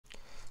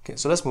Okay,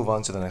 so let's move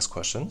on to the next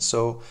question.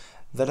 So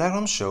the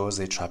diagram shows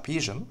a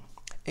trapezium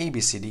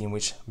ABCD in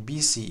which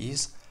BC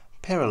is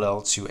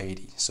parallel to AD.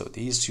 So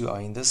these two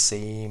are in the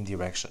same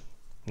direction.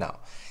 Now,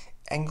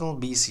 angle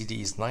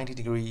BCD is 90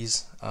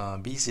 degrees.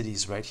 BCD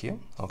is right here.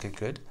 Okay,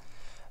 good.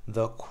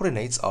 The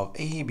coordinates of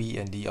A, B,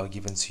 and D are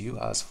given to you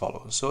as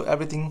follows. So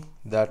everything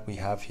that we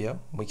have here,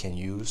 we can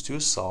use to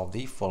solve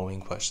the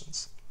following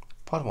questions.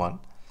 Part 1,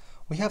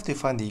 we have to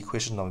find the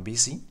equation of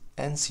BC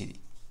and CD.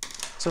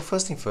 So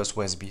first thing first,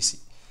 where's BC?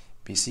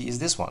 BC is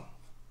this one.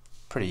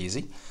 Pretty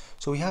easy.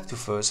 So we have to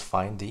first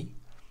find the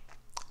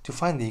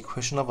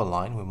equation of a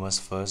line, we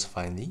must first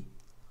find the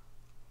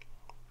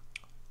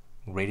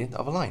gradient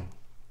of a line.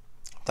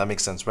 That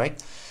makes sense,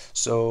 right?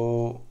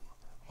 So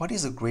what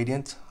is the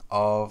gradient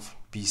of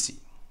BC?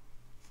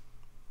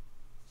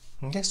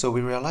 Okay, so we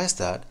realize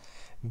that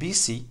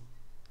BC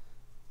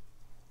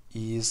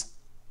is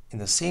in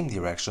the same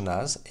direction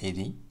as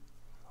AD,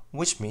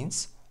 which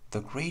means the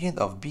gradient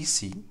of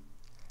BC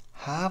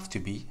have to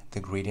be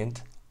the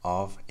gradient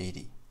of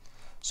AD.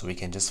 So we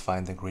can just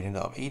find the gradient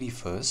of AD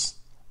first.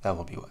 That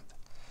will be what?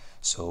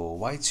 So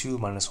y2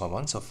 minus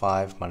y1, so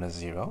 5 minus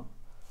 0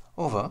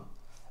 over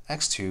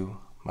x2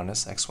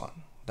 minus x1.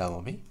 That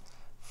will be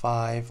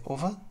 5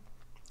 over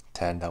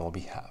 10, that will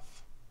be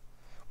half.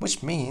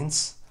 Which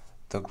means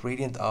the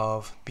gradient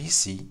of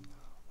BC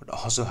would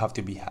also have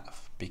to be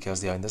half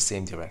because they are in the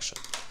same direction.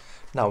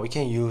 Now we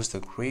can use the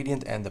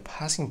gradient and the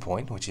passing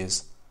point, which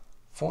is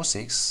 4,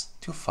 6,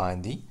 to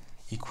find the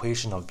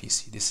equation of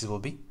BC. This will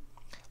be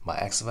my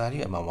x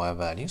value and my y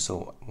value.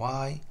 So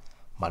y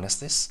minus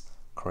this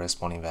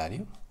corresponding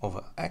value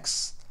over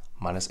x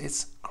minus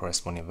its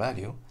corresponding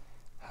value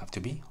have to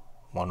be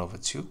 1 over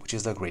 2, which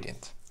is the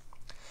gradient.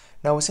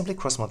 Now we simply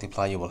cross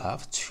multiply. You will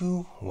have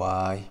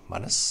 2y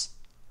minus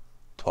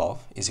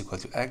 12 is equal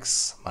to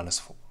x minus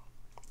 4.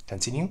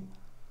 Continue.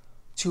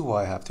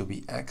 2y have to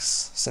be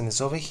x. Send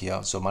this over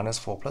here. So minus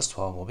 4 plus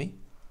 12 will be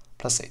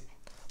plus 8.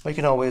 But you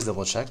can always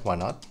double check. Why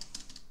not?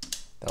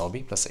 That will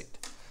be plus 8.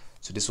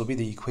 So this will be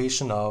the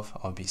equation of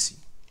BC.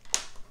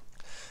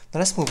 Now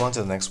let's move on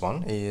to the next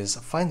one, is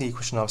find the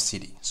equation of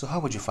CD. So how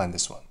would you find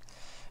this one?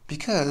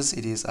 Because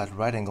it is at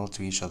right angle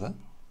to each other,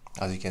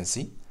 as you can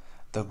see,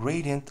 the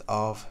gradient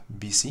of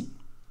BC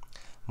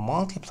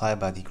multiplied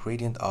by the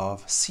gradient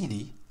of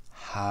CD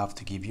have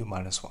to give you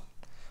minus 1.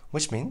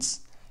 Which means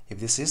if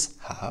this is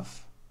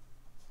half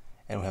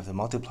and we have to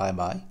multiply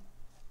by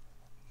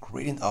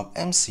gradient of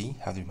MC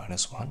have to be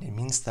minus 1, it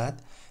means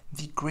that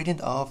the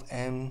gradient of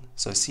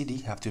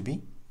CD have to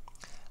be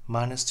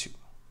minus 2.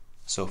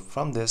 So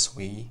from this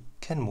we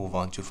can move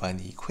on to find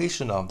the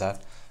equation of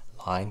that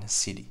line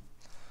CD.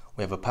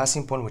 We have a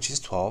passing point which is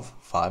 12,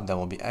 5, that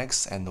will be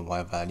x and the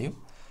y value.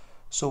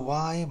 So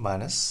y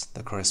minus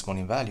the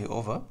corresponding value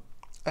over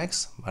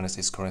x minus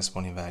its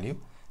corresponding value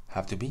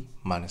have to be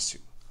minus 2.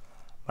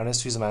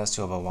 Minus 2 is minus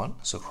 2 over 1,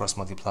 so cross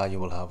multiply you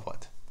will have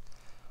what?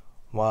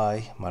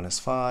 Y minus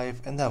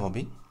 5, and that will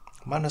be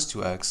minus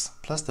 2x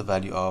plus the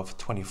value of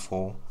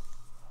 24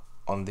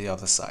 on the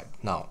other side.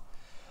 Now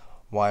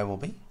y will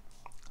be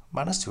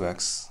minus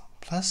 2x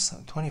plus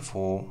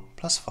 24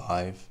 plus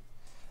 5,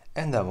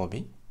 and that will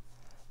be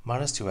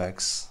minus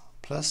 2x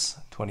plus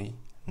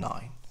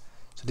 29.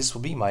 So this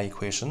will be my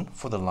equation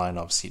for the line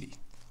of CD.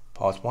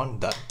 Part 1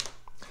 done.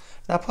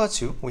 Now part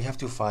 2, we have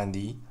to find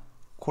the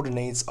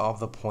coordinates of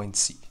the point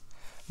C.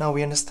 Now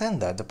we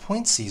understand that the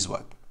point C is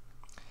what?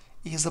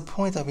 It is the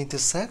point of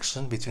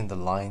intersection between the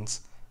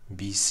lines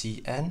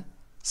BC and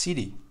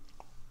CD.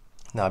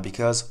 Now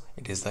because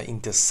it is the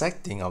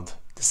intersection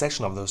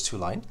of those two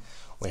lines,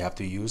 we have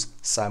to use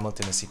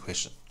simultaneous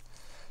equation.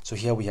 So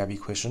here we have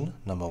equation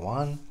number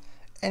 1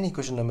 and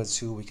equation number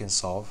 2 we can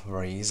solve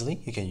very easily.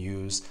 You can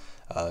use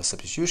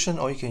substitution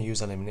or you can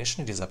use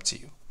elimination, it is up to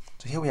you.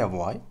 So here we have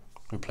y,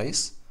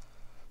 replace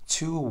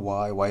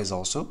 2y, y is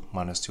also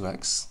minus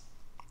 2x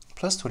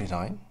plus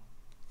 29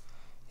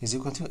 is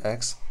equal to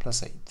x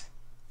plus 8.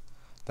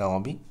 That will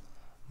be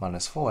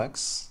minus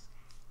 4x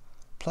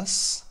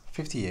plus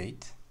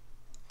 58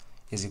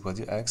 is equal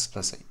to x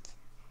plus 8.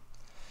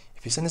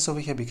 If you send this over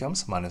here, it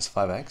becomes minus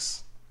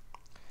 5x,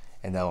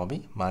 and that will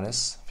be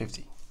minus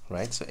 50,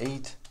 right? So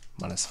 8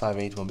 minus 5,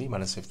 8 will be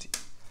minus 50.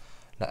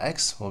 Now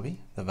x will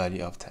be the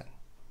value of 10.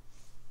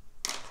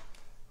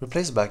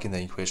 Replace back in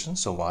the equation,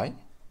 so y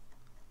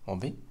will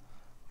be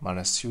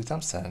minus 2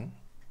 times 10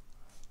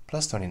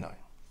 plus 29.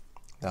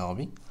 That will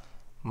be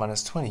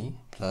minus 20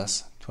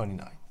 plus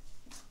 29.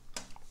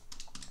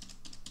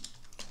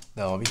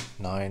 That will be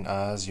 9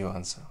 as your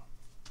answer.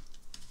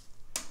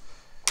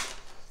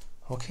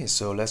 Okay,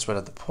 so let's write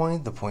out the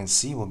point. The point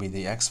C will be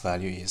the x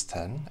value is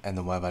 10 and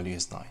the y value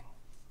is 9.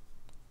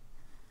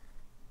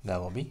 That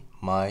will be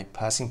my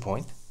passing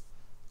point,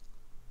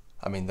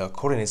 the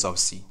coordinates of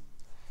C.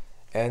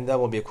 And that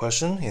will be a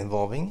question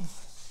involving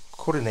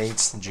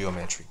coordinates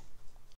geometry.